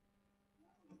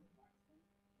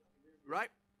right?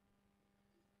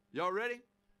 Y'all ready?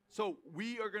 So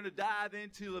we are going to dive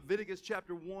into Leviticus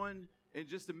chapter 1 in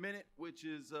just a minute, which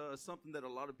is something that a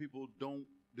lot of people don't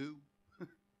do.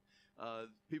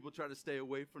 People try to stay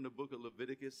away from the book of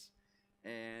Leviticus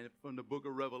and from the book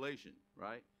of Revelation,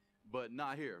 right? But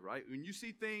not here, right? When you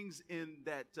see things in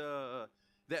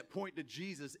that point to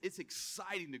Jesus, it's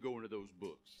exciting to go into those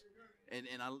books. And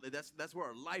that's where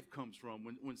our life comes from,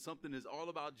 when something is all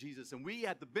about Jesus. And we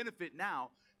have the benefit now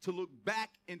to look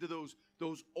back into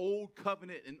those old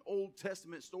covenant and Old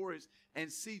Testament stories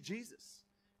and see Jesus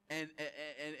and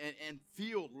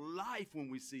feel life when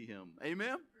we see him.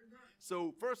 Amen?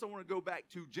 So first I want to go back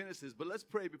to Genesis, but let's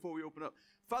pray before we open up.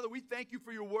 Father, we thank you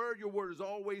for your word. Your word is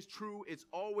always true. It's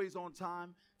always on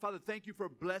time. Father, thank you for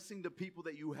blessing the people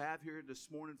that you have here this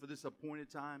morning for this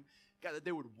appointed time. God, that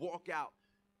they would walk out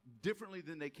differently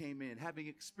than they came in, having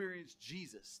experienced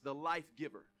Jesus, the life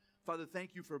giver. Father,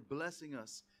 thank you for blessing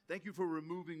us. Thank you for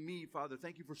removing me, Father.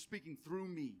 Thank you for speaking through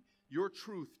me, your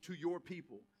truth to your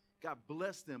people. God,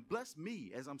 bless them. Bless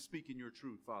me as I'm speaking your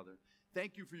truth, Father.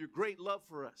 Thank you for your great love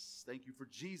for us. Thank you for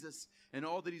Jesus and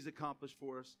all that he's accomplished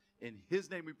for us. In his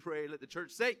name we pray. Let the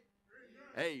church say,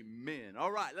 amen.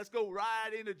 All right, let's go right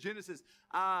into Genesis.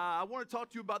 I want to talk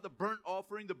to you about the burnt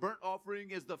offering. The burnt offering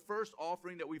is the first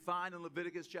offering that we find in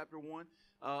Leviticus chapter 1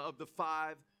 of the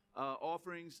 5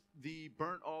 offerings. The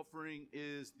burnt offering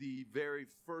is the very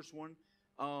first one.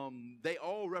 They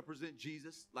all represent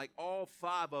Jesus. Like all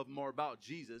 5 of them are about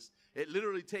Jesus. It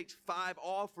literally takes 5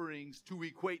 offerings to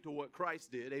equate to what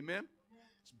Christ did. Amen?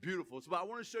 It's beautiful. So I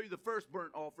want to show you the first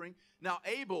burnt offering. Now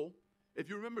Abel, if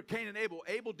you remember Cain and Abel,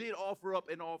 Abel did offer up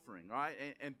an offering, all right?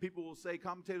 And people will say,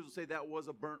 commentators will say that was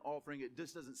a burnt offering. It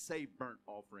just doesn't say burnt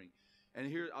offering. And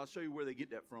here, I'll show you where they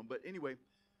get that from. But anyway,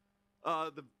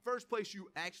 the first place you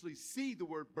actually see the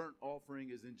word burnt offering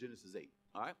is in Genesis 8,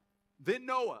 all right? Then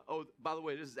Noah, oh, by the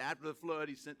way, this is after the flood.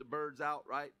 He sent the birds out,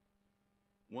 right?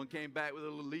 One came back with a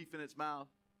little leaf in its mouth.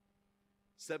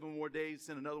 7 more days,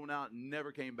 sent another one out, and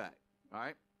never came back, all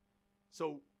right?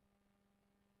 So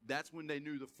that's when they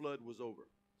knew the flood was over.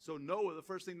 So Noah, the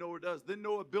first thing Noah does, then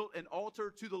Noah built an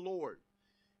altar to the Lord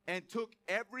and took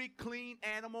every clean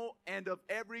animal and of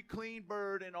every clean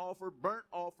bird and offered burnt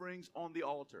offerings on the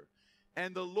altar.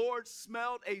 And the Lord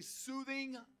smelled a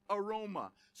soothing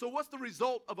aroma. So what's the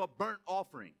result of a burnt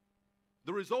offering?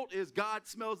 The result is God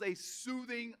smells a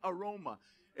soothing aroma.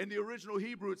 In the original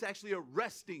Hebrew, it's actually a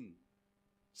resting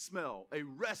smell, a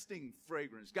resting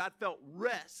fragrance. God felt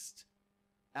rest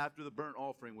after the burnt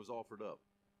offering was offered up.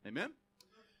 Amen?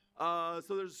 So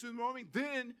there's a soothing aroma.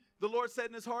 Then the Lord said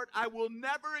in his heart, I will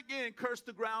never again curse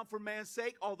the ground for man's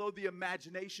sake, although the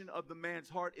imagination of the man's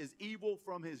heart is evil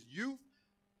from his youth.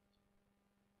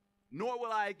 Nor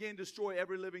will I again destroy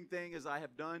every living thing as I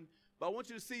have done. But I want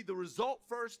you to see the result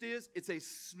first is it's a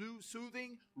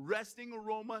soothing, resting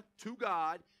aroma to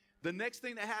God. The next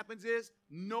thing that happens is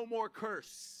no more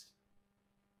curse.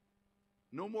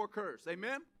 No more curse.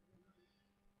 Amen?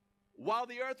 While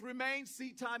the earth remains,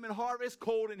 seed time and harvest,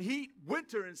 cold and heat,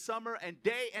 winter and summer, and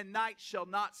day and night shall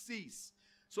not cease.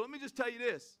 So let me just tell you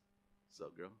this. What's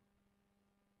up, girl?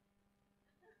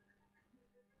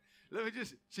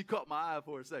 She caught my eye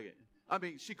for a second.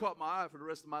 She caught my eye for the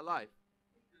rest of my life.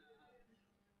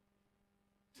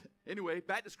 Anyway,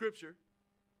 back to scripture.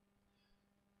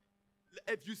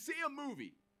 If you see a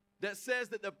movie that says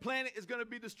that the planet is going to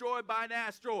be destroyed by an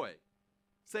asteroid,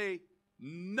 say,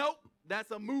 nope, that's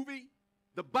a movie.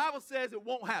 The Bible says it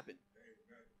won't happen.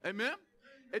 Amen?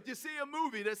 If you see a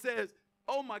movie that says,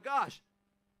 oh my gosh,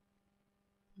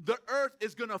 the earth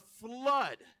is going to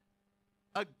flood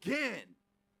again,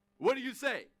 what do you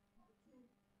say?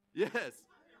 Yes.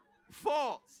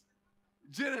 False.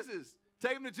 Genesis.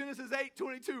 Take them to Genesis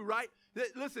 8:22, right?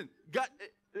 Listen,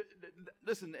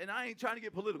 listen, and I ain't trying to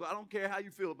get political. I don't care how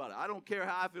you feel about it. I don't care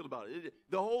how I feel about it.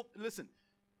 Listen,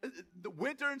 the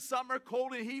winter and summer,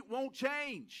 cold and heat won't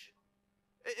change.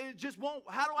 It just won't.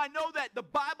 How do I know that? The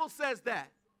Bible says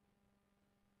that.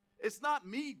 It's not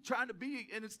me trying to be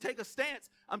and take a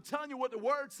stance. I'm telling you what the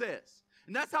Word says.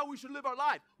 And that's how we should live our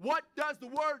life. What does the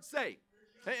Word say?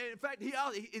 In fact,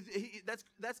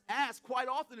 that's asked quite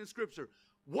often in Scripture.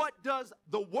 What does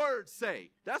the Word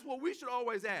say? That's what we should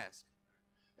always ask.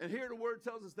 And here the Word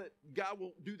tells us that God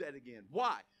won't do that again.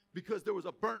 Why? Because there was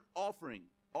a burnt offering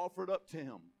offered up to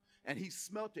him. And he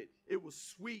smelt it. It was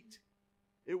sweet.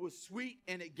 It was sweet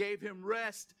and it gave him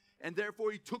rest. And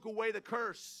therefore he took away the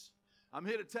curse. I'm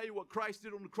here to tell you what Christ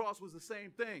did on the cross was the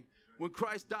same thing. When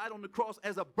Christ died on the cross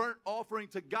as a burnt offering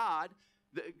to God,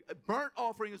 the burnt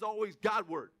offering is always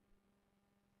God-word.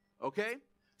 Okay?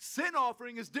 Sin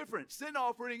offering is different. Sin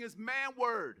offering is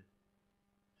man-word.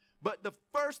 But the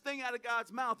first thing out of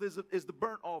God's mouth is the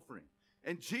burnt offering.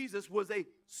 And Jesus was a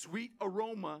sweet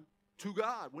aroma to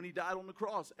God when he died on the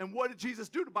cross. And what did Jesus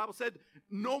do? The Bible said,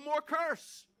 no more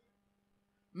curse.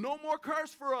 No more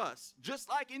curse for us. Just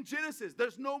like in Genesis,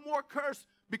 there's no more curse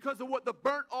because of what the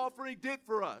burnt offering did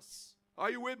for us.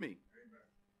 Are you with me? Amen.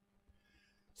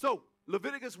 So,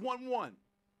 Leviticus 1:1.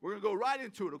 We're going to go right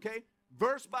into it, okay?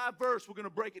 Verse by verse, we're going to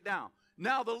break it down.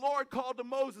 Now the Lord called to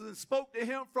Moses and spoke to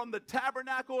him from the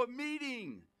tabernacle of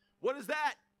meeting. What is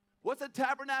that? What's a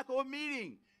tabernacle of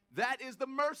meeting? That is the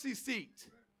mercy seat.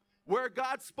 Where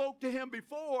God spoke to him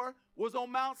before was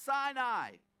on Mount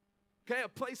Sinai. Okay, a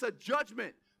place of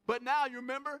judgment. But now, you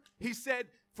remember, he said,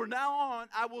 from now on,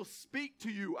 I will speak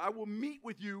to you. I will meet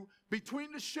with you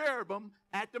between the cherubim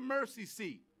at the mercy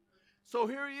seat. So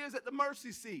here he is at the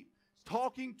mercy seat,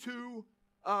 talking to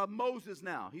Moses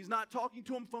now. He's not talking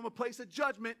to him from a place of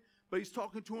judgment, but he's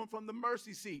talking to him from the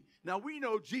mercy seat. Now, we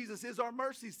know Jesus is our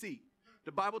mercy seat.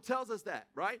 The Bible tells us that,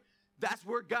 right? That's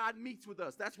where God meets with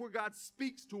us. That's where God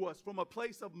speaks to us from a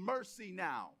place of mercy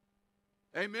now.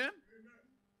 Amen? Amen.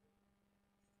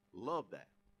 Love that.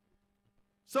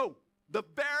 So, the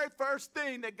very first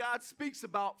thing that God speaks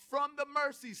about from the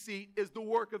mercy seat is the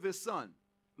work of his son.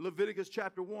 Leviticus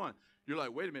chapter 1. You're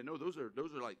like, wait a minute, no, those are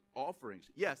like offerings.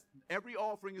 Yes, every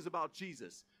offering is about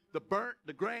Jesus. The burnt,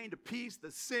 the grain, the peace,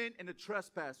 the sin, and the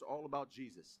trespass are all about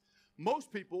Jesus.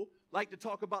 Most people like to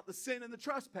talk about the sin and the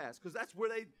trespass because that's where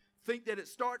they think that it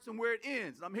starts and where it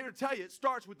ends. And I'm here to tell you, it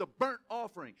starts with the burnt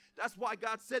offering. That's why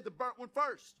God said the burnt one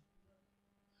first.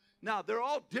 Now, they're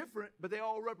all different, but they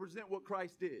all represent what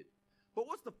Christ did. But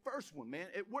what's the first one, man?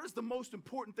 What is the most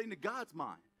important thing to God's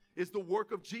mind? Is the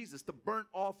work of Jesus, the burnt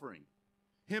offering.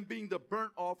 Him being the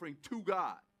burnt offering to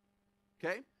God.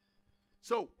 Okay?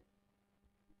 So,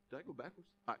 did I go backwards?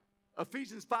 All right.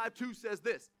 Ephesians 5:2 says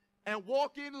this. And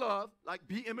walk in love, like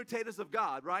be imitators of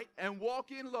God, right? And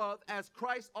walk in love as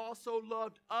Christ also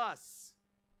loved us.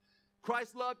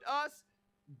 Christ loved us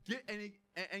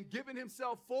and given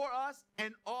himself for us,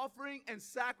 an offering and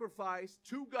sacrifice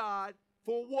to God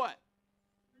for what?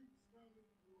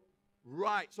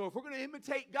 Right. So if we're going to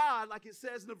imitate God, like it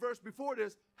says in the verse before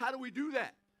this, how do we do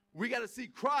that? We got to see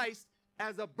Christ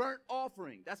as a burnt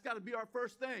offering. That's got to be our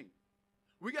first thing.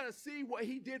 We got to see what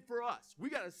he did for us. We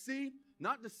got to see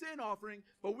not the sin offering,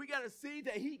 but we got to see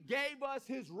that he gave us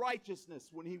his righteousness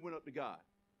when he went up to God.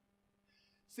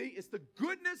 See, it's the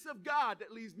goodness of God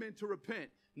that leads men to repent,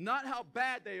 not how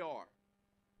bad they are.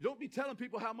 Don't be telling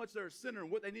people how much they're a sinner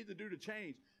and what they need to do to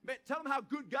change. Man, tell them how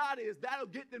good God is. That'll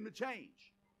get them to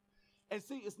change. And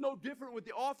see, it's no different with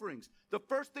the offerings. The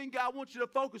first thing God wants you to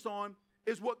focus on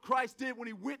is what Christ did when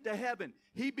he went to heaven.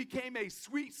 He became a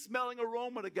sweet-smelling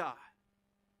aroma to God.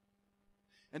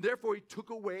 And therefore, he took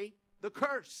away the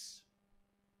curse.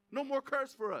 No more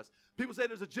curse for us. People say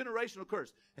there's a generational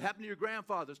curse. It happened to your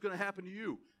grandfather. It's going to happen to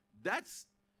you. That's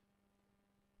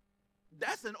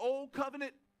an old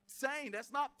covenant saying.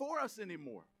 That's not for us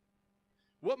anymore.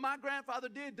 What my grandfather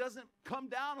did doesn't come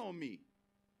down on me.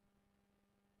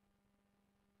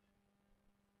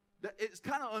 It's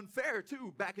kind of unfair,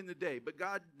 too, back in the day. But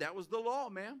God, that was the law,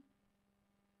 man.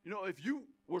 You know, if you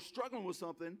were struggling with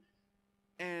something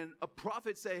and a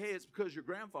prophet say, hey, it's because your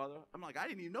grandfather, I'm like, I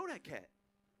didn't even know that cat.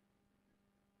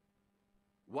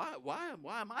 Why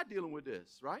am I dealing with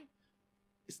this, right?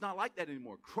 It's not like that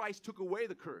anymore. Christ took away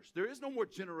the curse. There is no more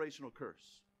generational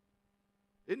curse.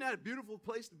 Isn't that a beautiful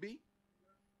place to be?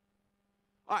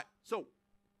 All right, so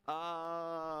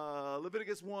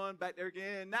Leviticus 1, back there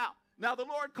again. Now the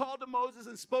Lord called to Moses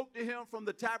and spoke to him from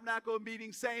the tabernacle of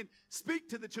meeting, saying, speak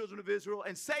to the children of Israel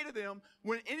and say to them,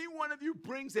 when any one of you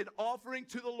brings an offering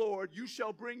to the Lord, you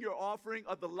shall bring your offering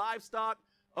of the livestock,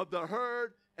 of the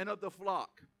herd, and of the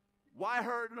flock. Why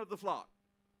herd and of the flock?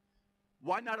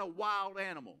 Why not a wild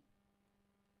animal?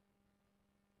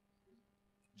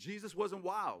 Jesus wasn't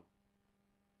wild.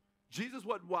 Jesus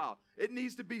wasn't wild. It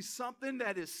needs to be something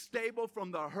that is stable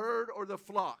from the herd or the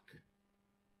flock.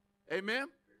 Amen?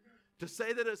 To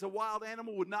say that it's a wild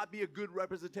animal would not be a good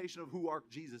representation of who our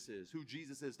Jesus is, who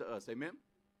Jesus is to us. Amen?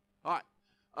 All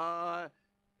right.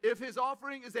 If his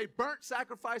offering is a burnt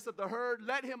sacrifice of the herd,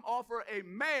 let him offer a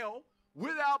male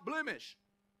without blemish.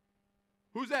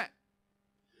 Who's that?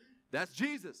 That's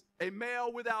Jesus, a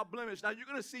male without blemish. Now, you're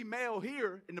going to see male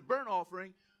here in the burnt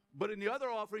offering, but in the other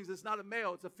offerings, it's not a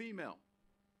male, it's a female.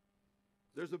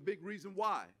 There's a big reason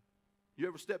why. You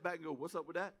ever step back and go, what's up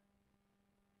with that?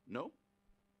 No?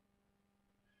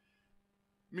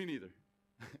 Me neither.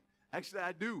 Actually,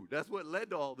 I do. That's what led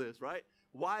to all this, right?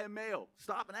 Why a male?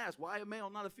 Stop and ask, why a male,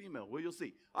 not a female? Well, you'll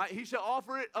see. All right, he shall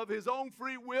offer it of his own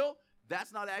free will.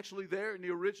 That's not actually there in the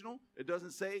original. It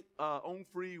doesn't say own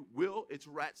free will. It's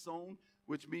ratson,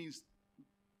 which means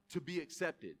to be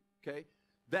accepted, okay?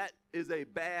 That is a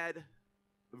bad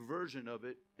version of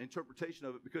it, interpretation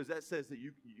of it, because that says that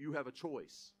you have a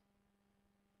choice.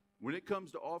 When it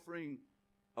comes to offering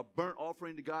a burnt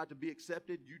offering to God to be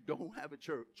accepted, you don't have a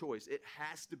choice. It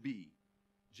has to be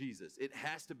Jesus. It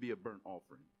has to be a burnt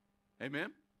offering.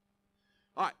 Amen?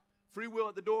 All right. Free will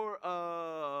at the door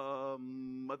of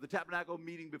the tabernacle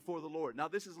meeting before the Lord. Now,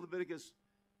 this is Leviticus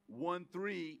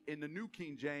 1:3 in the New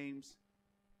King James.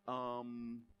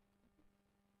 We'll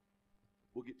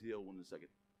get to the other one in a second.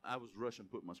 I was rushing to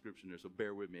put my scripture in there, so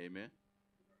bear with me, amen?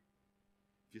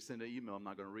 If you send an email, I'm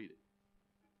not going to read it.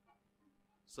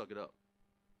 Suck it up.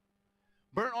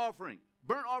 Burnt offering.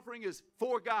 Burnt offering is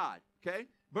for God, okay?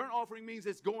 Burnt offering means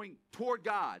it's going toward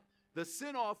God. The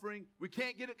sin offering, we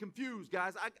can't get it confused,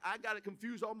 guys. I got it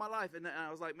confused all my life, and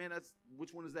I was like, man,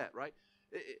 which one is that, right?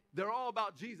 They're all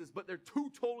about Jesus, but they're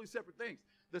two totally separate things.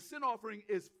 The sin offering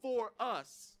is for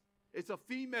us. It's a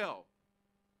female.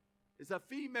 It's a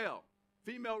female.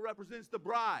 Female represents the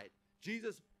bride.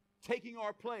 Jesus taking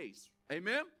our place.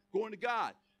 Amen? Going to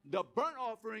God. The burnt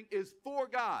offering is for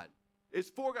God. It's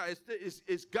for God.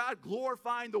 It's God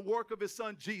glorifying the work of his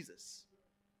son Jesus.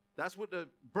 That's what the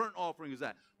burnt offering is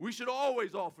at. We should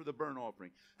always offer the burnt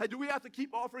offering. Hey, do we have to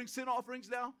keep offering sin offerings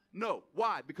now? No.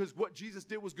 Why? Because what Jesus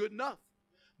did was good enough.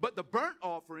 But the burnt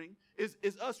offering is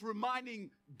us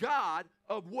reminding God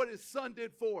of what his son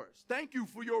did for us. Thank you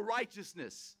for your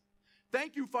righteousness.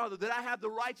 Thank you, Father, that I have the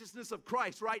righteousness of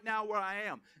Christ right now where I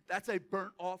am. That's a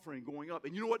burnt offering going up.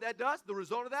 And you know what that does? The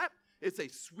result of that? It's a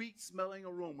sweet-smelling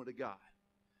aroma to God.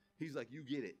 He's like, you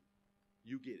get it.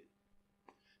 You get it.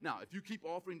 Now, if you keep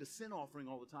offering the sin offering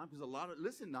all the time, because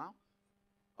listen now,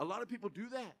 a lot of people do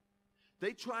that.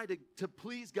 They try to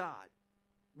please God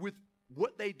with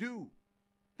what they do.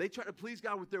 They try to please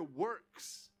God with their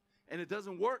works, and it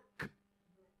doesn't work.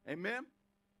 Amen?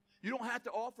 You don't have to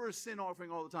offer a sin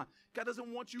offering all the time. God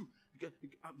doesn't want you,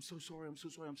 I'm so sorry, I'm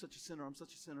such a sinner,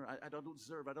 I don't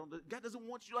deserve, God doesn't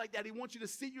want you like that. He wants you to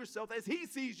see yourself as he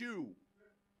sees you.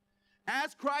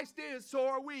 As Christ is, so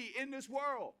are we in this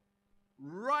world.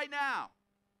 Right now.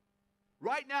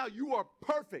 Right now, you are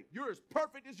perfect. You're as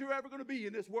perfect as you're ever going to be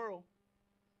in this world.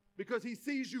 Because he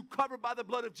sees you covered by the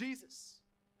blood of Jesus.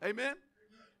 Amen?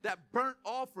 That burnt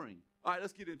offering. All right,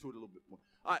 let's get into it a little bit more.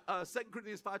 All right, 2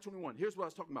 Corinthians 5:21. Here's what I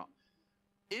was talking about.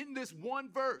 In this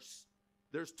one verse,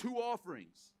 there's two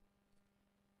offerings.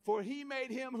 For he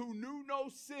made him who knew no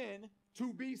sin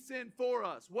to be sin for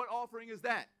us. What offering is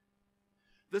that?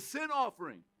 The sin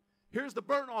offering. Here's the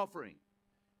burnt offering.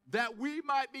 That we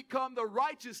might become the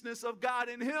righteousness of God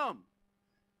in him.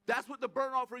 That's what the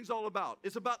burnt offering is all about.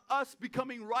 It's about us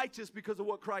becoming righteous because of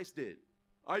what Christ did.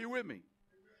 Are you with me?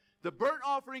 The burnt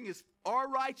offering is our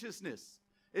righteousness.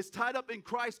 It's tied up in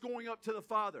Christ going up to the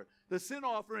Father. The sin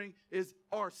offering is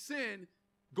our sin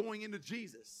going into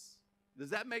Jesus. Does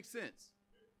that make sense?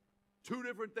 Two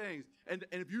different things. And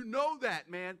if you know that,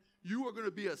 man, you are going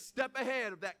to be a step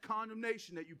ahead of that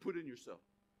condemnation that you put in yourself.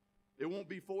 It won't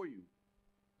be for you.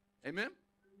 Amen?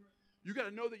 You got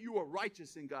to know that you are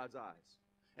righteous in God's eyes.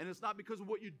 And it's not because of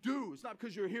what you do. It's not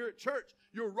because you're here at church.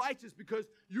 You're righteous because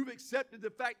you've accepted the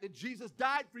fact that Jesus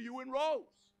died for you and rose.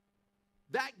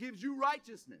 That gives you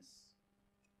righteousness.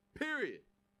 Period.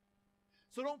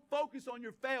 So don't focus on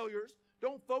your failures.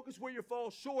 Don't focus where you fall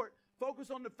short.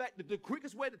 Focus on the fact that the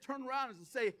quickest way to turn around is to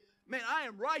say, man, I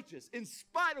am righteous in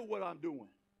spite of what I'm doing.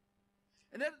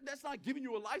 And that's not giving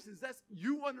you a license. That's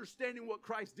you understanding what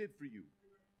Christ did for you.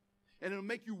 And it'll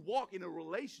make you walk in a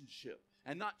relationship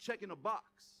and not checking a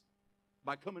box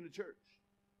by coming to church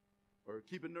or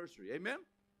keeping nursery. Amen?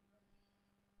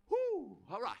 Whoo!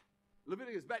 All right.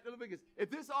 Leviticus, back to Leviticus. If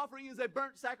this offering is a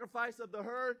burnt sacrifice of the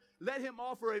herd, let him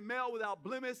offer a male without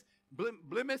blemish.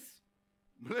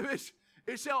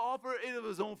 It shall offer it of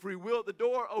his own free will at the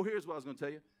door. Oh, here's what I was going to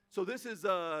tell you. So this is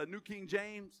New King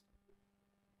James.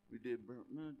 We did burnt.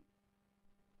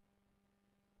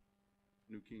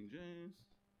 New King James.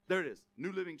 There it is.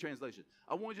 New Living Translation.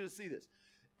 I want you to see this.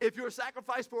 If your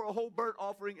sacrifice for a whole burnt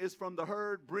offering is from the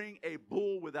herd, bring a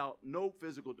bull without no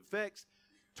physical defects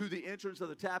to the entrance of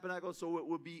the tabernacle so it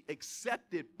will be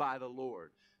accepted by the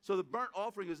Lord. So the burnt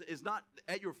offering is not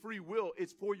at your free will.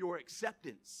 It's for your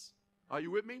acceptance. Are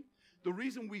you with me? The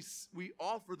reason we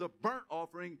offer the burnt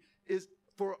offering is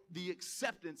for the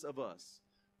acceptance of us.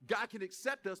 God can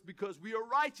accept us because we are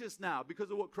righteous now because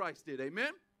of what Christ did.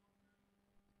 Amen?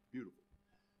 Beautiful.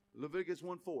 Leviticus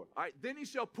 1:4. All right, then he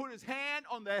shall put his hand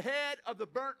on the head of the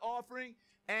burnt offering,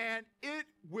 and it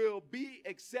will be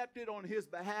accepted on his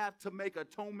behalf to make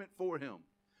atonement for him.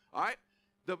 All right?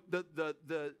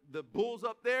 The bull's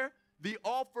up there. The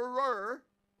offerer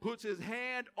puts his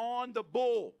hand on the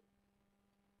bull.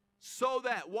 So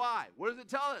that, why? What does it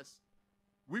tell us?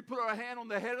 We put our hand on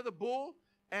the head of the bull,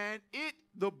 and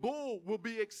the bull will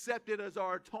be accepted as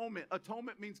our atonement.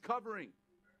 Atonement means covering.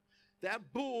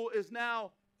 That bull is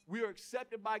now, we are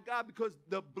accepted by God because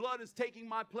the blood is taking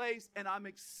my place, and I'm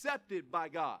accepted by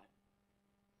God.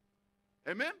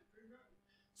 Amen? Amen.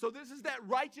 So this is that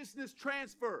righteousness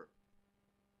transfer.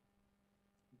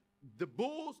 The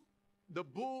bull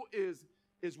is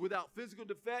without physical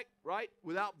defect, right?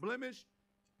 Without blemish,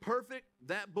 perfect.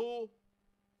 That bull,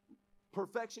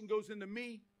 perfection goes into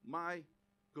me, my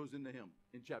goes into him.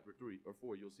 In chapter 3 or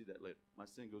 4, you'll see that later. My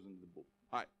sin goes into the bull.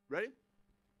 All right, ready?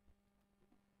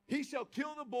 He shall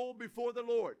kill the bull before the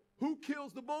Lord. Who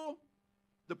kills the bull?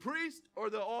 The priest or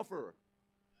the offerer?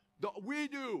 We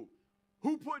do.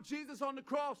 Who put Jesus on the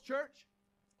cross, church?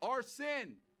 Our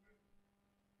sin.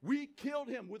 We killed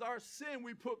him. With our sin,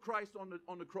 we put Christ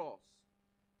on the cross.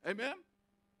 Amen?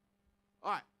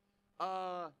 All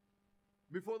right.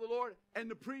 Before the Lord, and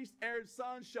the priest, Aaron's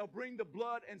son, shall bring the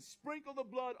blood and sprinkle the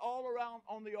blood all around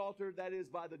on the altar that is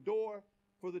by the door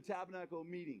for the tabernacle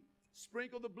meeting.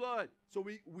 Sprinkle the blood. So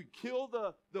we kill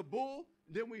the bull,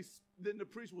 then the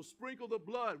priest will sprinkle the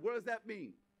blood. What does that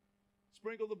mean?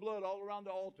 Sprinkle the blood all around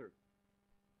the altar.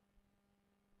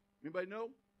 Anybody know?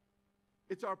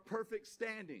 It's our perfect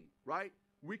standing, right?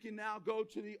 We can now go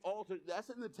to the altar. That's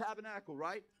in the tabernacle,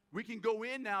 right? We can go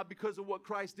in now because of what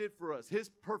Christ did for us. His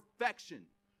perfection.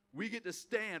 We get to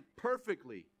stand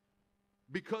perfectly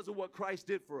because of what Christ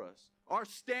did for us. Our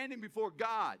standing before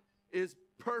God is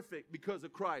perfect because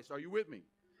of Christ. Are you with me?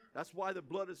 That's why the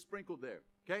blood is sprinkled there.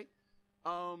 Okay?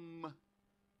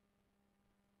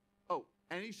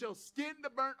 And he shall skin the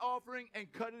burnt offering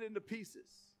and cut it into pieces.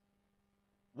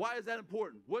 Why is that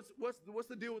important? What's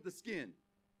the deal with the skin?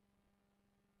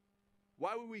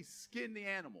 Why would we skin the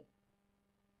animal?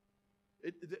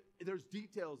 There's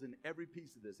details in every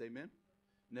piece of this, amen?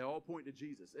 And they all point to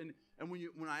Jesus. And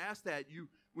when I ask that,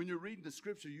 when you're reading the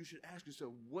scripture, you should ask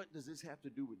yourself, what does this have to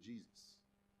do with Jesus?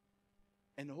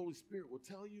 And the Holy Spirit will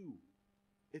tell you.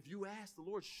 If you ask the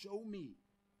Lord, show me.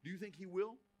 Do you think he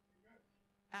will?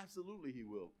 Absolutely he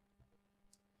will.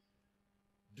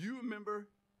 Do you remember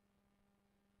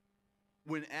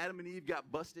when Adam and Eve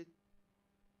got busted?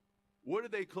 What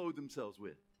did they clothe themselves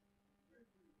with?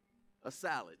 A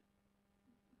salad.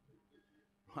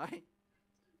 Right?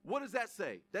 What does that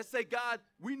say? That say, God,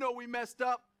 we know we messed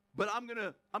up, but I'm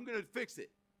gonna fix it.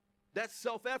 That's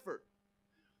self-effort.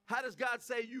 How does God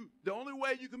say the only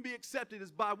way you can be accepted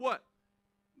is by what?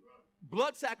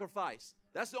 Blood sacrifice.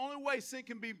 That's the only way sin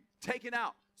can be taken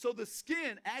out. So the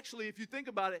skin, actually, if you think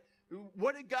about it,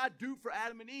 what did God do for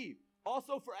Adam and Eve?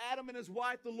 Also for Adam and his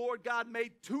wife, the Lord God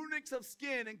made tunics of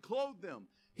skin and clothed them.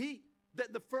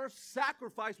 That the first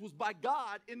sacrifice was by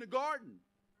God in the garden.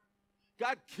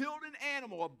 God killed an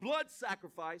animal, a blood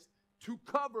sacrifice, to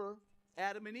cover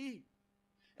Adam and Eve.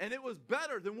 And it was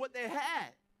better than what they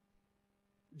had.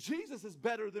 Jesus is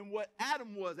better than what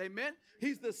Adam was, amen?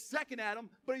 He's the second Adam,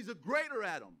 but he's a greater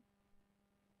Adam.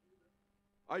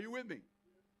 Are you with me?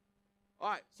 All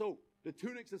right, so the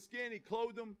tunics of skin, he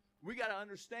clothed them. We got to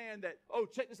understand that,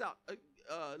 check this out.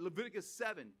 Leviticus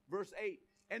 7, verse 8.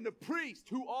 And the priest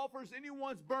who offers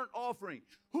anyone's burnt offering.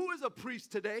 Who is a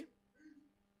priest today?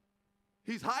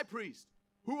 He's high priest.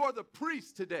 Who are the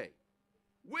priests today?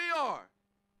 We are.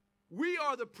 We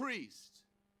are the priests.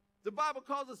 The Bible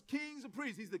calls us kings and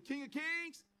priests. He's the King of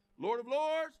kings, Lord of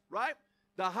lords, right?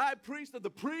 The high priest of the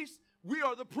priests. We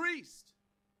are the priest.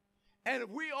 And if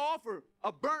we offer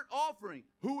a burnt offering,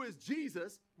 who is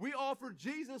Jesus, we offer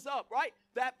Jesus up, right?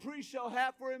 That priest shall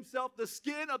have for himself the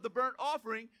skin of the burnt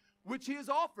offering, which he has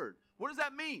offered. What does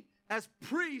that mean? As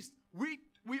priests, we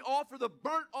offer the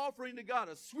burnt offering to God,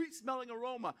 a sweet-smelling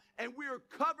aroma, and we are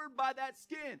covered by that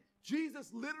skin.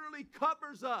 Jesus literally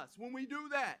covers us when we do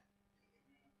that.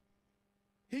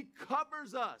 He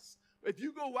covers us. If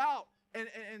you go out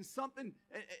and something,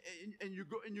 and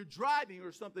you're driving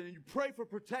or something, and you pray for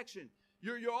protection,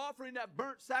 you're offering that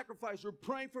burnt sacrifice. You're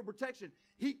praying for protection.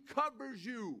 He covers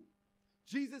you.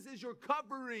 Jesus is your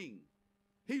covering.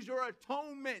 He's your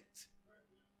atonement.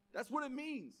 That's what it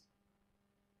means.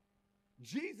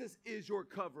 Jesus is your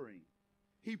covering.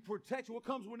 He protects. What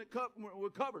comes when it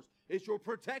covers? It's your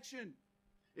protection.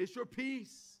 It's your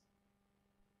peace.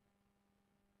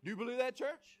 Do you believe that,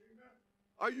 church? Amen.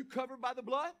 Are you covered by the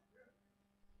blood?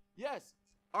 Yes.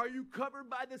 Are you covered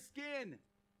by the skin?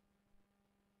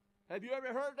 Have you ever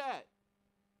heard that?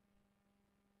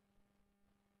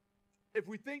 If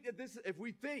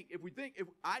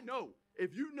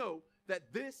you know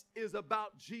that this is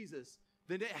about Jesus,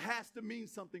 then it has to mean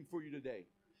something for you today.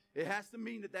 It has to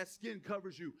mean that that skin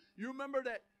covers you. You remember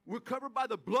that we're covered by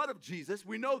the blood of Jesus.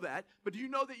 We know that. But do you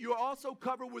know that you are also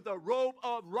covered with a robe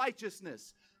of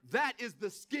righteousness? That is the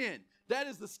skin. That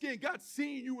is the skin. God's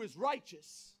seeing you as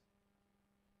righteous.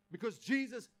 Because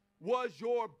Jesus was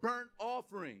your burnt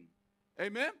offering.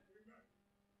 Amen?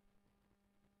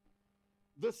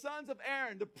 The sons of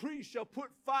Aaron, the priest, shall put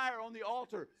fire on the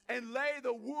altar and lay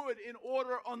the wood in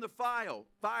order on the fire.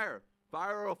 Fire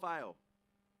or file?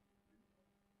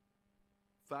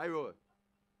 Fire.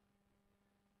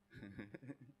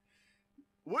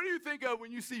 What do you think of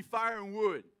when you see fire and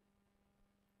wood?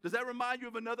 Does that remind you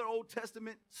of another Old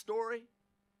Testament story?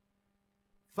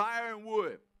 Fire and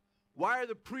wood. Why are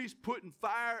the priests putting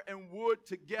fire and wood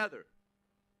together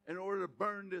in order to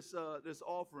burn this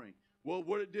offering? Well,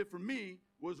 what it did for me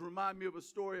was remind me of a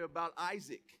story about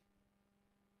Isaac.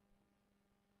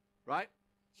 Right?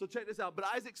 So check this out. But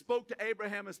Isaac spoke to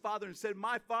Abraham, his father, and said,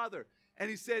 "My father." And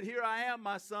he said, "Here I am,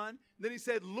 my son." And then he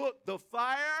said, "Look, the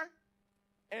fire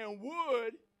and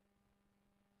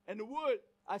the wood,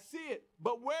 I see it.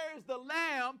 But where is the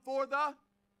lamb for the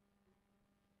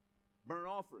burnt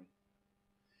offering?"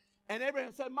 And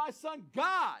Abraham said, "My son,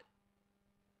 God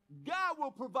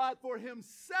will provide for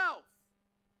himself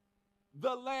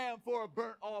the lamb for a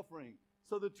burnt offering."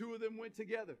 So the two of them went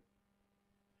together.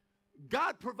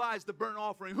 God provides the burnt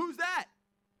offering. Who's that?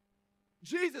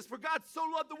 Jesus. "For God so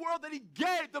loved the world that he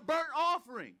gave the burnt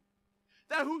offering,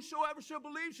 that whosoever shall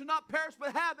believe shall not perish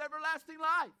but have everlasting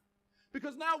life."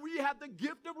 Because now we have the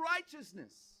gift of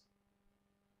righteousness.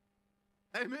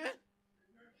 Amen?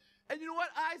 And you know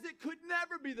what? Isaac could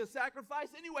never be the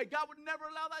sacrifice anyway. God would never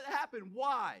allow that to happen.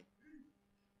 Why?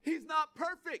 He's not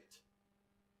perfect.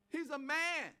 He's a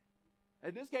man.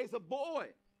 In this case, a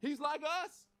boy. He's like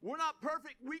us. We're not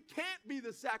perfect. We can't be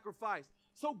the sacrifice.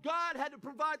 So God had to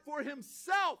provide for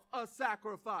himself a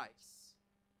sacrifice.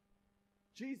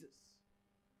 Jesus.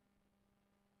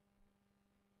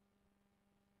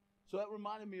 So that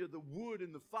reminded me of the wood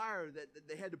and the fire that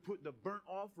they had to put the burnt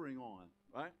offering on,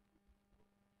 right?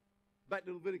 Back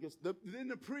to Leviticus. Then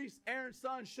the priest, Aaron's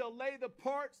son, shall lay the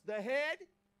parts, the head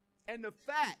and the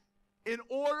fat, in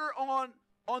order on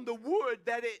the wood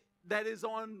that is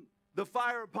on the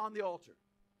fire upon the altar.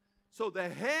 So the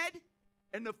head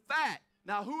and the fat.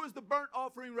 Now, who is the burnt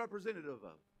offering representative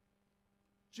of?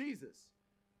 Jesus.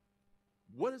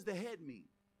 What does the head mean?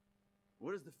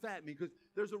 What does the fat mean? Because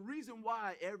there's a reason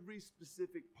why every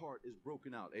specific part is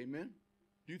broken out. Amen?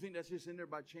 Do you think that's just in there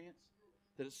by chance?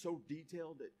 That it's so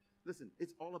detailed that, listen,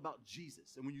 it's all about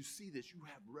Jesus. And when you see this, you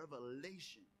have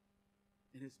revelation.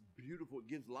 And it's beautiful. It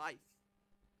gives life.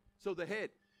 So the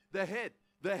head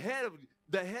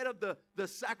of the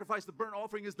sacrifice, the burnt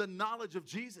offering, is the knowledge of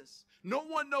Jesus. No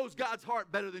one knows God's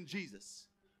heart better than Jesus.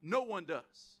 No one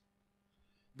does.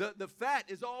 The fat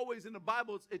is always in the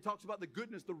Bible. It talks about the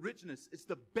goodness, the richness. It's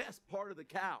the best part of the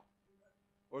cow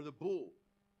or the bull.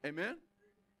 Amen?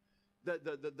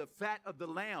 The fat of the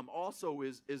lamb also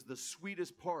is the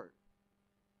sweetest part.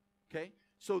 Okay?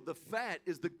 So the fat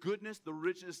is the goodness, the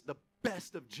richness, the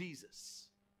best of Jesus.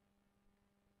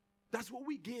 That's what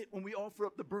we get when we offer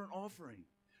up the burnt offering.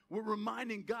 We're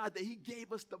reminding God that he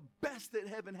gave us the best that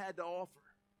heaven had to offer.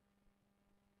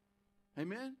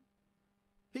 Amen?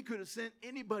 He could have sent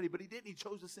anybody, but he didn't. He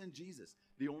chose to send Jesus,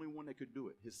 the only one that could do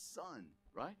it, his son,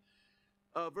 right?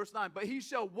 Verse 9, "But he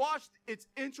shall wash its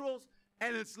entrails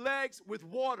and its legs with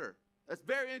water." That's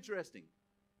very interesting.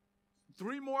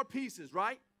 3 more pieces,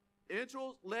 right?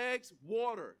 Entrails, legs,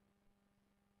 water.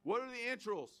 What are the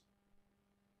entrails?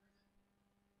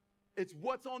 It's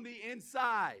what's on the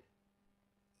inside.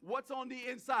 What's on the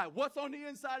inside? What's on the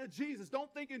inside of Jesus?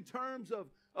 Don't think in terms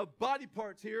of body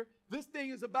parts here. This thing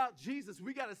is about Jesus.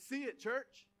 We got to see it,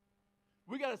 church.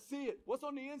 We got to see it. What's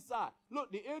on the inside?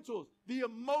 Look, the entrails, the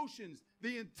emotions,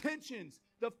 the intentions,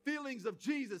 the feelings of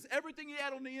Jesus, everything he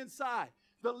had on the inside.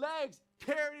 The legs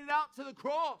carried it out to the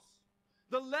cross.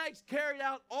 The legs carried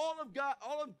out all of God,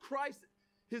 all of Christ,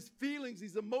 his feelings,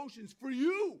 his emotions for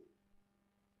you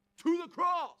to the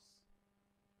cross.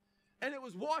 And it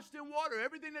was washed in water.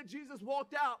 Everything that Jesus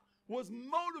walked out was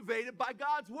motivated by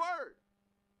God's word.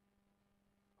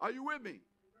 Are you with me?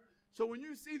 So when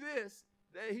you see this,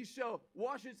 that he shall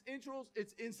wash its entrails,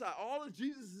 it's inside. All of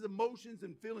Jesus' emotions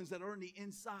and feelings that are on the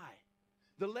inside.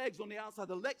 The legs on the outside.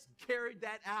 The legs carried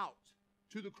that out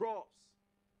to the cross.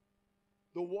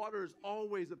 The water is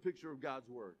always a picture of God's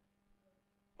word.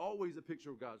 Always a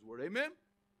picture of God's word. Amen?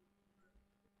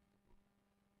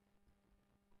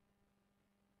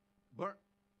 Burnt.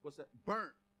 What's that?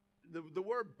 Burnt. The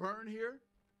word burn here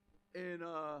And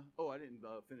I didn't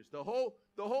finish. The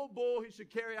whole bull he should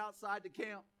carry outside the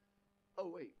camp. Oh,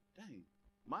 wait, dang.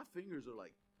 My fingers are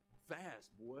like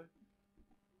fast, boy,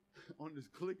 on this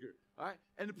clicker. All right.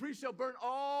 And the priest shall burn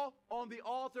all on the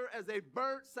altar as a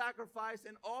burnt sacrifice,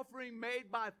 an offering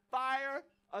made by fire,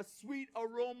 a sweet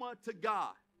aroma to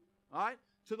God. All right,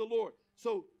 to the Lord.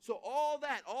 So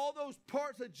all those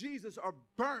parts of Jesus are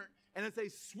burnt, and it's a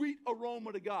sweet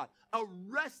aroma to God, a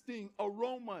resting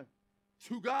aroma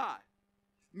to God,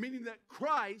 meaning that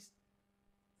Christ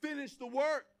finished the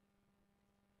work.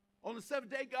 On the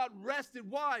seventh day, God rested.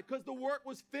 Why? Because the work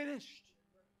was finished.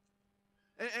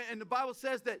 And the Bible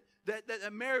says that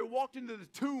Mary walked into the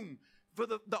tomb for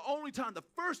the only time, the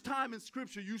first time in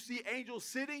Scripture you see angels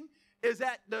sitting is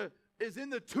in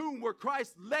the tomb where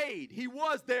Christ laid. He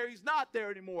was there. He's not there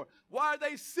anymore. Why are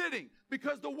they sitting?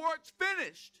 Because the work's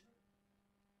finished.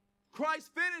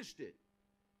 Christ finished it.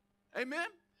 Amen?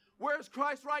 Where's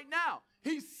Christ right now?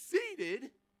 He's seated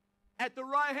at the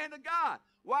right hand of God.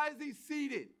 Why is he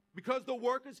seated? Because the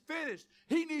work is finished.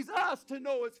 He needs us to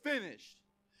know it's finished.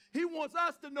 He wants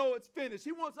us to know it's finished.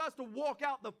 He wants us to walk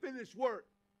out the finished work.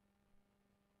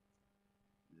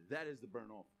 That is the burnt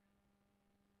offering.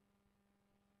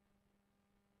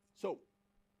 So,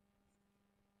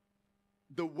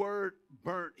 the word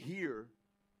burnt here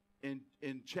in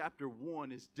chapter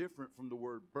 1 is different from the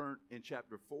word burnt in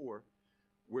chapter 4,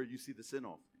 where you see the sin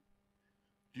offering.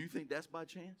 Do you think that's by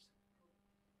chance?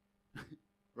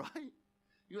 Right?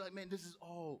 You're like, man, this is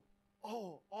all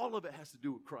of it has to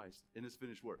do with Christ and his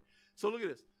finished work. So look at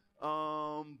this.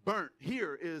 Burnt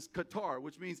here is katar,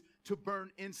 which means to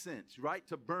burn incense, right?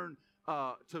 To burn,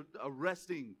 to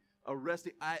arresting.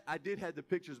 I did have the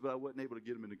pictures, but I wasn't able to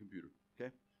get them in the computer,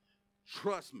 okay?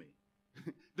 Trust me.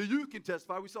 The youth can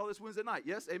testify. We saw this Wednesday night.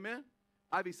 Yes, amen?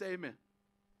 Ivy, say amen.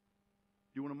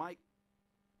 You want a mic?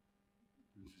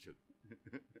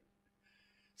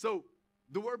 So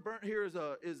the word burnt here is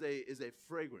a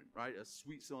fragrant, right? A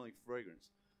sweet-smelling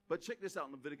fragrance. But check this out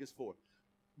in Leviticus 4.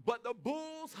 But the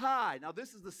bull's hide. Now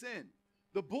this is the sin.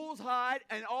 The bull's hide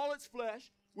and all its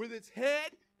flesh, with its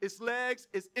head, its legs,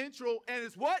 its intro, and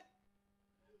its what?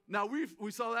 Now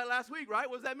we saw that last week, right?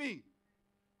 What does that mean?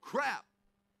 Crap.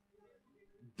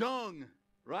 Dung,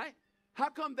 right? How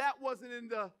come that wasn't in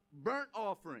the burnt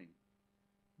offering,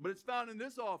 but it's found in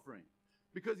this offering?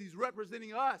 Because he's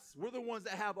representing us. We're the ones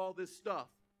that have all this stuff.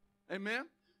 Amen?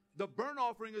 The burnt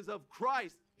offering is of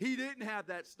Christ. He didn't have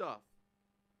that stuff.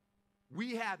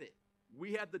 We have it.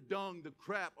 We have the dung, the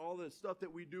crap, all the stuff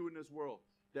that we do in this world,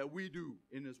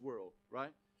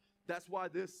 right? That's why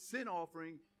this sin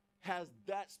offering has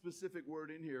that specific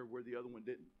word in here where the other one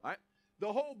didn't, right?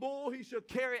 The whole bull he shall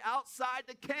carry outside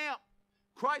the camp.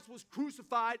 Christ was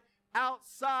crucified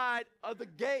outside of the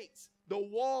gates, the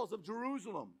walls of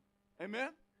Jerusalem. Amen?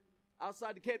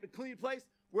 Outside the camp, the clean place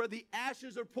where the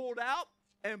ashes are pulled out,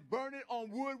 and burn it on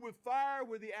wood with fire.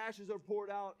 Where the ashes are poured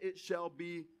out, it shall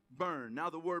be burned. Now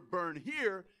the word burn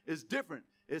here is different.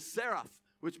 It's seraph,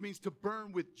 which means to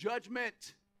burn with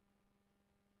judgment.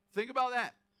 Think about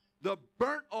that. The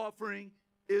burnt offering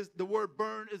is, the word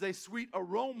burn is a sweet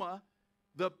aroma.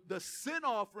 The sin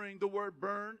offering, the word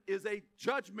burn, is a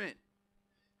judgment.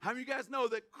 How many of you guys know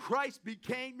that Christ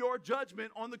became your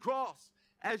judgment on the cross?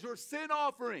 As your sin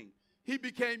offering, he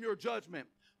became your judgment.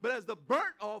 But as the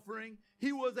burnt offering,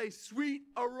 he was a sweet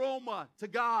aroma to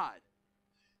God.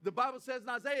 The Bible says in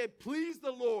Isaiah, it pleased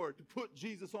the Lord to put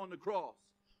Jesus on the cross.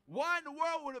 Why in the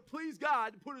world would it please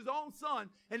God to put his own son,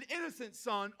 an innocent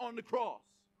son, on the cross?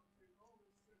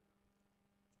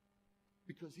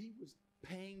 Because he was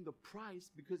paying the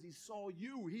price, because he saw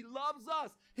you. He loves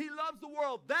us. He loves the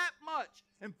world that much.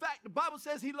 In fact, the Bible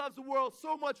says he loves the world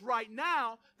so much right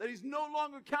now that he's no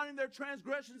longer counting their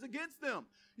transgressions against them.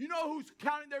 You know who's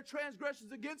counting their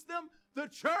transgressions against them? The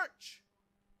church.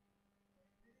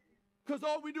 Because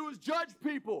all we do is judge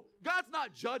people. God's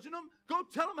not judging them. Go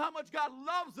tell them how much God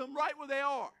loves them right where they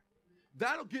are.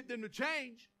 That'll get them to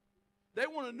change. They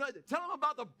want to know. Tell them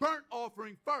about the burnt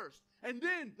offering first, and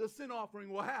then the sin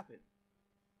offering will happen.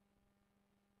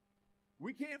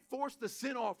 We can't force the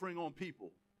sin offering on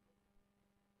people.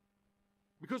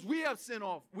 Because we have sin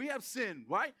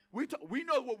right? We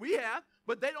know what we have,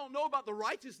 but they don't know about the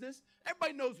righteousness.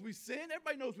 Everybody knows we sin.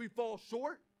 Everybody knows we fall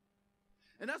short.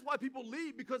 And that's why people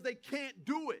leave, because they can't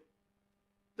do it.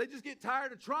 They just get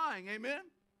tired of trying, amen?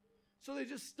 So they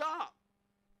just stop.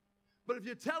 But if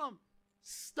you tell them,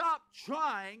 stop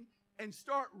trying and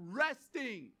start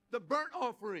resting, the burnt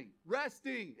offering,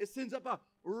 resting, it sends up a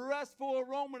restful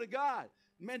aroma to God.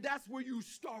 Man, that's where you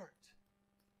start.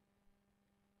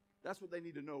 That's what they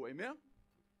need to know, amen?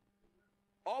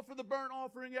 Offer the burnt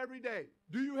offering every day.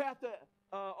 Do you have to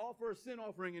offer a sin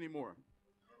offering anymore?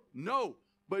 No,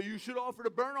 but you should offer the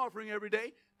burnt offering every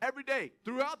day,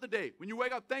 throughout the day. When you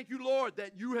wake up, thank you, Lord,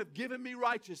 that you have given me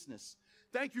righteousness.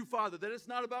 Thank you, Father, that it's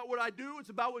not about what I do, it's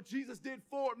about what Jesus did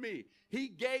for me. He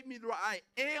gave me, I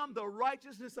am the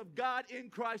righteousness of God in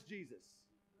Christ Jesus.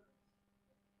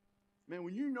 Man,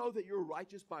 when you know that you're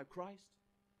righteous by Christ,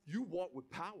 you walk with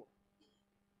power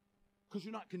because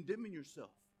you're not condemning yourself.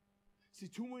 See,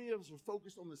 too many of us are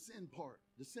focused on the sin part,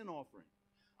 the sin offering.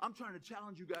 I'm trying to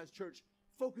challenge you guys, church,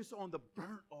 focus on the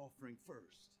burnt offering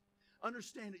first.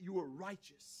 Understand that you are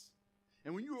righteous.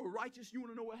 And when you are righteous, you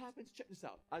want to know what happens? Check this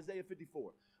out. Isaiah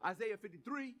 54. Isaiah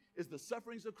 53 is the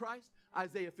sufferings of Christ.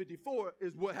 Isaiah 54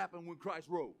 is what happened when Christ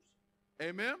rose.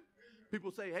 Amen?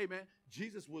 People say, hey, man,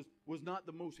 Jesus was not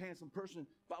the most handsome person.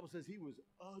 The Bible says he was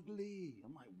ugly.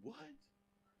 I'm like, what?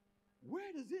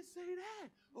 Where does it say that?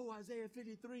 Oh, Isaiah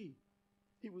 53.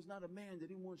 He was not a man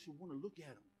that anyone should want to look at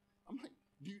him. I'm like,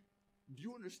 do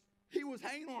you understand? He was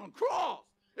hanging on a cross.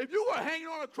 If you were hanging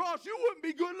on a cross, you wouldn't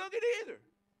be good looking either.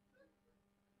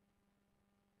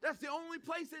 That's the only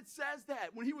place it says that,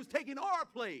 when he was taking our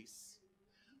place.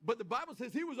 But the Bible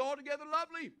says he was altogether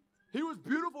lovely. He was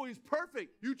beautiful. He's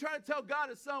perfect. You try to tell God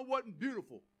his son wasn't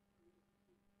beautiful.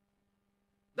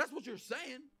 That's what you're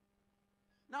saying.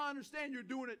 Now I understand you're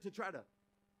doing it to try to,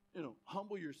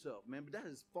 humble yourself, man. But that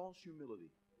is false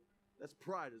humility. That's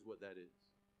pride is what that is.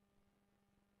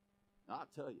 Now, I'll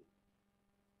tell you.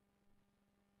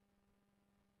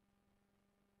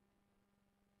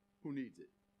 Who needs it?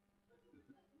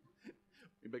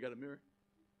 Anybody got a mirror?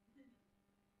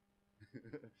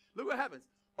 Look what happens.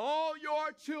 All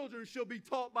your children shall be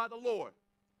taught by the Lord.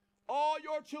 All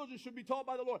your children shall be taught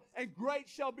by the Lord. And great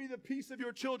shall be the peace of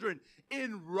your children.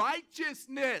 In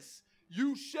righteousness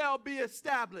you shall be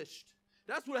established.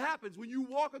 That's what happens when you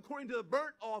walk according to the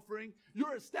burnt offering.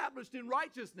 You're established in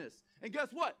righteousness. And guess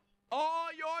what? All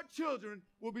your children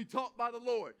will be taught by the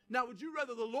Lord. Now, would you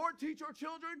rather the Lord teach your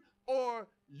children or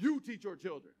you teach your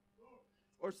children?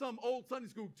 Or some old Sunday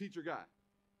school teacher guy?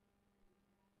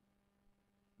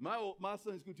 My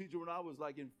Sunday school teacher when I was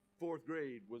like in 4th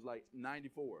grade was like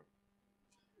 94.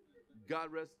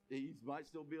 God rest, he might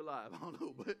still be alive. I don't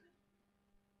know, but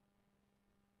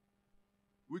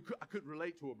I couldn't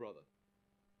relate to a brother.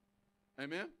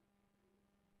 Amen?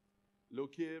 Little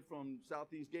kid from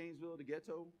Southeast Gainesville, the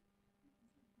ghetto,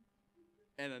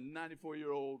 and a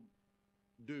 94-year-old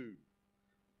dude.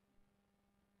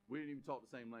 We didn't even talk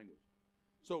the same language.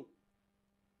 So,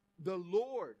 the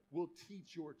Lord will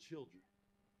teach your children.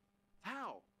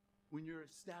 How? When you're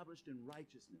established in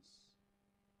righteousness.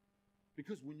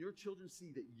 Because when your children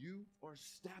see that you are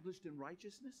established in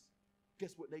righteousness,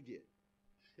 guess what they get?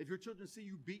 If your children see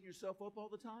you beating yourself up all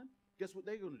the time, guess what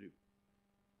they're going to do?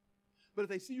 But if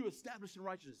they see you established in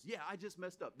righteousness, yeah, I just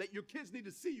messed up. That your kids need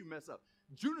to see you mess up.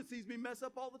 Junior sees me mess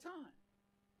up all the time.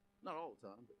 Not all the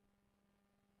time,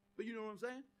 but you know what I'm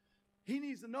saying? He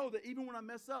needs to know that even when I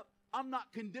mess up, I'm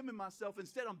not condemning myself.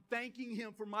 Instead, I'm thanking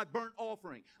him for my burnt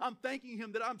offering. I'm thanking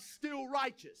him that I'm still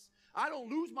righteous. I don't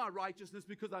lose my righteousness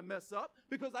because I mess up,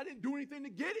 because I didn't do anything to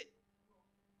get it.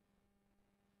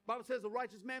 The Bible says a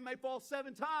righteous man may fall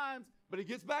 7 times, but he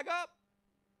gets back up.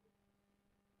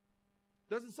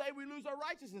 Doesn't say we lose our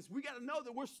righteousness. We got to know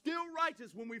that we're still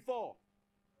righteous when we fall.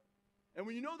 And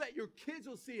when you know that, your kids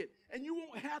will see it. And you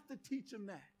won't have to teach them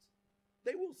that.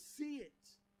 They will see it.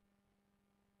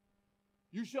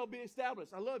 You shall be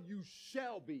established. I love you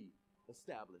shall be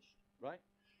established, right?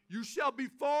 You shall be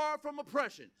far from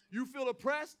oppression. You feel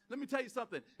oppressed? Let me tell you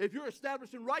something. If you're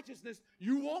established in righteousness,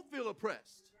 you won't feel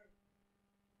oppressed.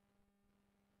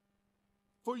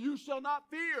 For you shall not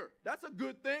fear. That's a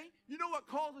good thing. You know what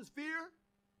causes fear?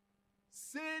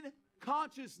 Sin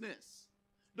consciousness.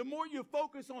 The more you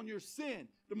focus on your sin,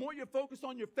 the more you focus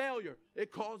on your failure,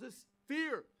 it causes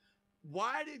fear.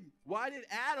 Why did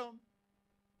Adam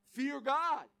fear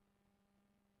God?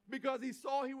 Because he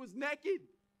saw he was naked.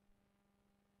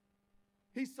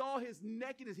 He saw his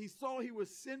nakedness. He saw he was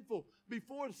sinful.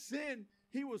 Before sin,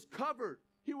 he was covered.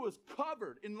 He was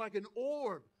covered in like an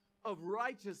orb of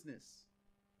righteousness.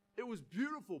 It was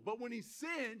beautiful. But when he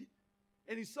sinned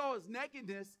and he saw his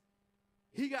nakedness,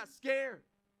 he got scared.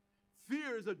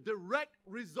 Fear is a direct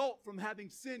result from having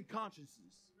sin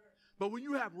consciousness. But when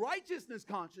you have righteousness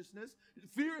consciousness,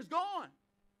 fear is gone.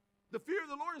 The fear of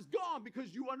the Lord is gone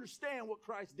because you understand what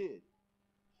Christ did.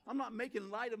 I'm not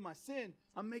making light of my sin.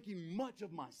 I'm making much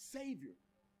of my Savior.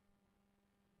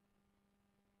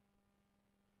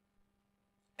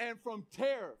 And from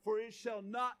terror, for it shall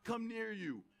not come near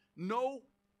you. No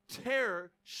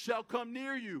terror shall come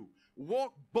near you.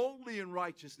 Walk boldly in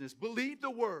righteousness. Believe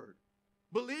the word.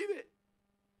 Believe it.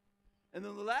 And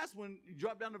then the last one, you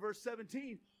drop down to verse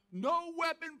 17. No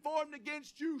weapon formed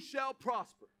against you shall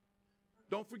prosper.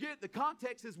 Don't forget, the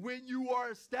context is when you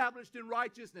are established in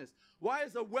righteousness. Why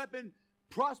is a weapon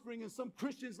prospering in some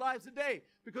Christians' lives today?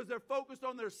 Because they're focused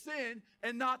on their sin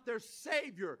and not their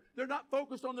Savior. They're not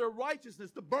focused on their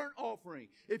righteousness, the burnt offering.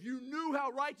 If you knew how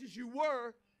righteous you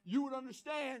were, you would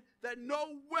understand that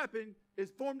no weapon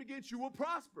is formed against you will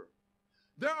prosper.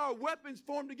 There are weapons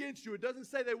formed against you. It doesn't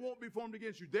say they won't be formed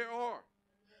against you. There are.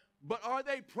 But are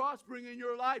they prospering in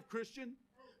your life, Christian?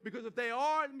 Because if they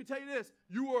are, let me tell you this,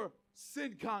 you are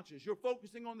sin conscious. You're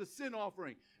focusing on the sin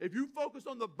offering. If you focus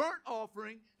on the burnt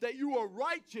offering, that you are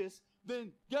righteous,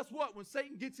 then guess what? When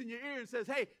Satan gets in your ear and says,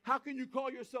 hey, how can you call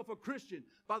yourself a Christian?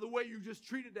 By the way you just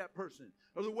treated that person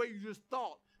or the way you just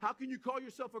thought. How can you call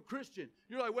yourself a Christian?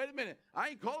 You're like, wait a minute. I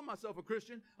ain't calling myself a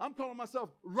Christian. I'm calling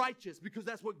myself righteous because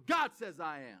that's what God says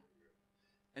I am.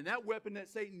 And that weapon that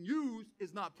Satan used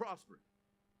is not prospering.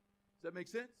 Does that make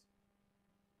sense?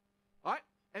 All right?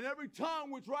 And every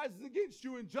tongue which rises against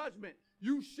you in judgment,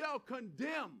 you shall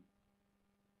condemn.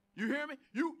 You hear me?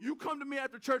 You come to me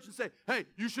after church and say, hey,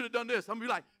 you should have done this. I'm going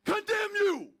to be like, condemn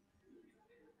you.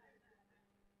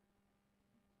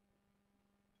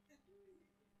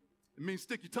 It means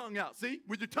stick your tongue out. See?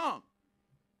 With your tongue.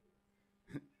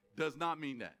 Does not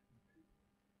mean that.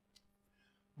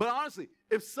 But honestly,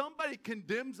 if somebody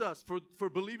condemns us for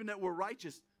believing that we're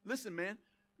righteous, listen, man,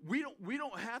 we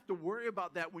don't have to worry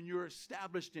about that when you're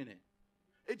established in it.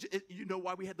 You know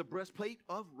why we had the breastplate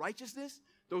of righteousness?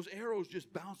 Those arrows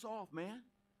just bounce off, man.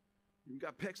 You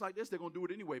got pecs like this, they're going to do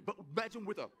it anyway. But imagine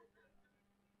with a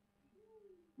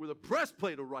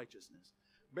breastplate of righteousness.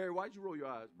 Barry, why'd you roll your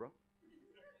eyes, bro?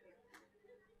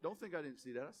 Don't think I didn't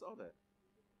see that. I saw that.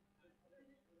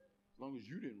 As long as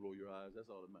you didn't roll your eyes, that's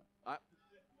all that matters. All right.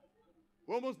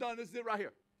 We're almost done. This is it right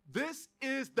here. This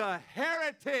is the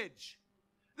heritage.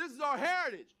 This is our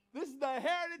heritage. This is the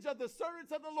heritage of the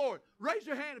servants of the Lord. Raise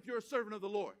your hand if you're a servant of the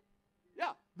Lord.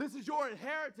 Yeah, this is your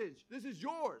heritage. This is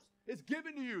yours. It's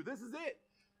given to you. This is it.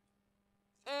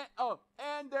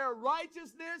 And their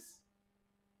righteousness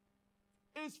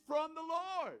is from the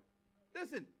Lord.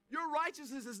 Listen, your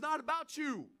righteousness is not about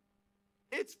you.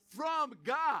 It's from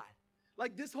God.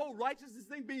 Like this whole righteousness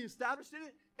thing being established in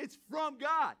it, it's from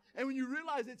God. And when you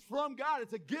realize it's from God,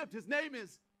 it's a gift. His name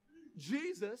is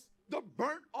Jesus, the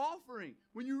burnt offering.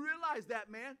 When you realize that,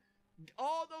 man,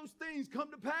 all those things come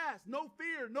to pass. No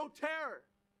fear, no terror.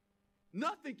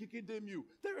 Nothing can condemn you.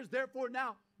 There is therefore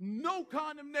now no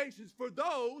condemnations for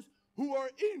those who are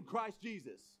in Christ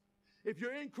Jesus. If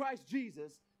you're in Christ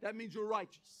Jesus, that means you're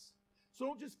righteous. So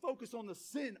don't just focus on the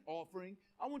sin offering.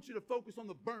 I want you to focus on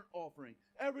the burnt offering.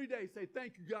 Every day say,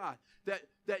 thank you, God, that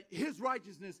his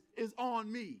righteousness is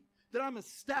on me, that I'm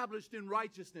established in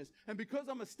righteousness. And because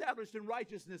I'm established in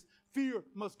righteousness, fear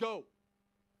must go.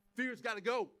 Fear's got to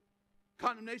go.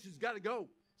 Condemnation's got to go.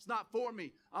 It's not for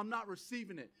me. I'm not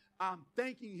receiving it. I'm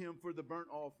thanking him for the burnt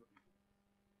offering.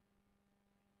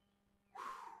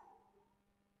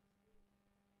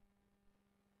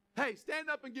 Hey, stand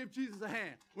up and give Jesus a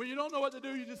hand. When you don't know what to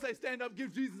do, you just say, stand up,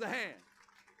 give Jesus a hand.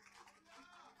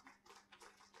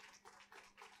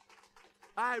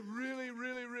 I really,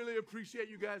 really, really appreciate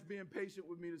you guys being patient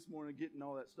with me this morning, getting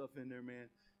all that stuff in there, man.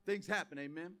 Things happen,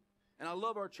 amen? And I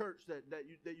love our church that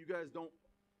you guys don't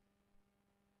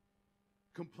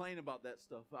complain about that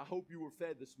stuff. I hope you were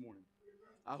fed this morning.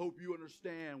 I hope you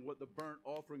understand what the burnt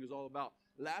offering is all about.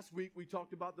 Last week, we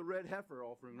talked about the red heifer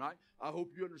offering, right? I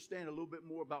hope you understand a little bit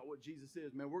more about what Jesus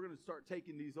is. Man, we're going to start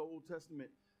taking these Old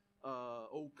Testament,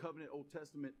 Old Covenant, Old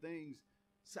Testament things,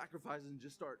 sacrifices, and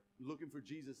just start looking for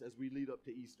Jesus as we lead up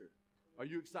to Easter. Are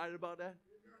you excited about that?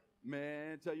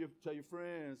 Man, tell your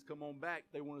friends, come on back.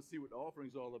 They want to see what the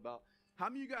offering's all about. How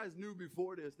many of you guys knew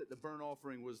before this that the burnt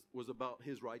offering was about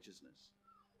his righteousness?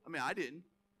 I mean, I didn't.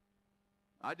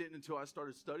 I didn't until I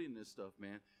started studying this stuff,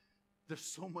 man. There's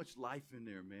so much life in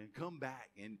there, man. Come back.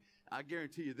 And I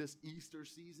guarantee you this Easter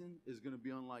season is going to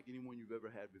be unlike anyone you've ever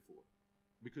had before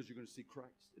because you're going to see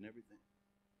Christ and everything.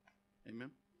 Amen?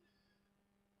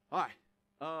 All right.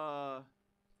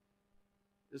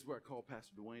 This is where I call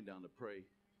Pastor Dwayne down to pray.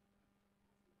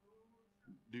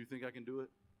 Do you think I can do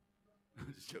it?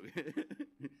 I'm just joking.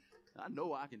 I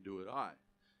know I can do it. All right.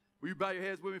 Will you bow your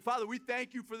heads with me? Father, we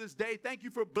thank you for this day. Thank you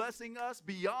for blessing us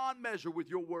beyond measure with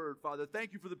your word, Father.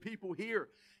 Thank you for the people here.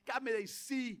 God, may they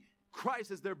see Christ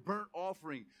as their burnt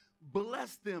offering.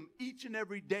 Bless them each and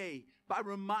every day by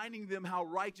reminding them how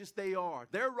righteous they are.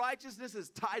 Their righteousness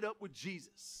is tied up with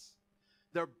Jesus,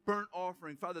 their burnt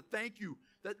offering. Father, thank you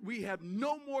that we have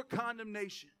no more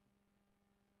condemnation.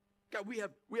 God, we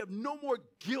have no more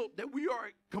guilt, that we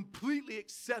are completely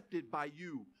accepted by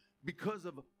you because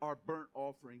of our burnt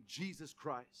offering, Jesus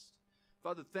Christ.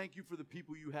 Father, thank you for the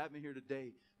people you have in here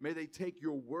today. May they take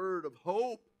your word of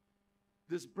hope,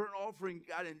 this burnt offering,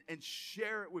 God, and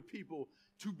share it with people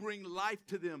to bring life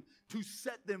to them, to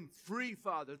set them free,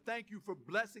 Father. Thank you for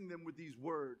blessing them with these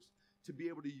words to be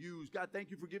able to use. God, thank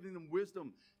you for giving them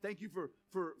wisdom. Thank you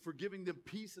for giving them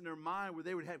peace in their mind where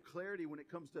they would have clarity when it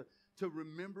comes to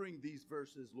remembering these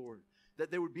verses, Lord,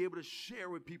 that they would be able to share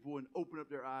with people and open up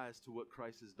their eyes to what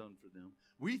Christ has done for them.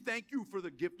 We thank you for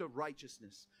the gift of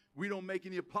righteousness. We don't make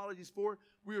any apologies for it.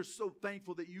 We are so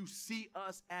thankful that you see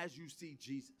us as you see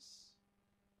Jesus.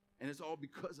 And it's all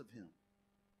because of him.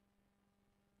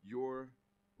 Your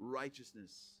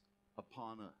righteousness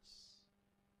upon us.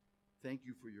 Thank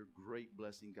you for your great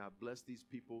blessing, God. Bless these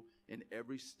people in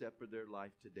every step of their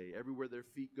life today. Everywhere their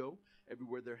feet go,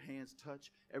 everywhere their hands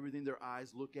touch, everything their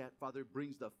eyes look at, Father,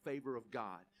 brings the favor of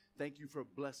God. Thank you for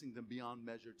blessing them beyond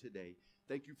measure today.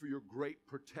 Thank you for your great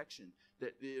protection,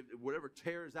 that whatever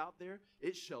tears out there,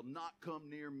 it shall not come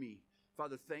near me.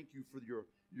 Father, thank you for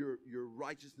your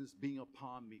righteousness being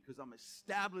upon me, because I'm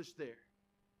established there.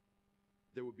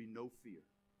 There will be no fear.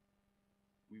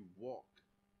 We walk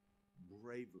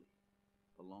bravely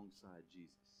alongside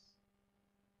Jesus.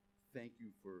 Thank you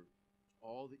for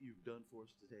all that you've done for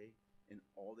us today and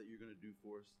all that you're going to do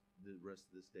for us the rest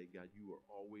of this day. God, you are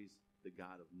always the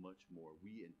God of much more.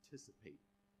 We anticipate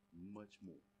much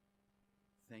more.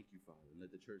 Thank you, Father. And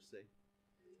let the church say,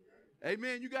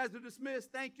 Amen. You guys are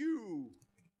dismissed. Thank you.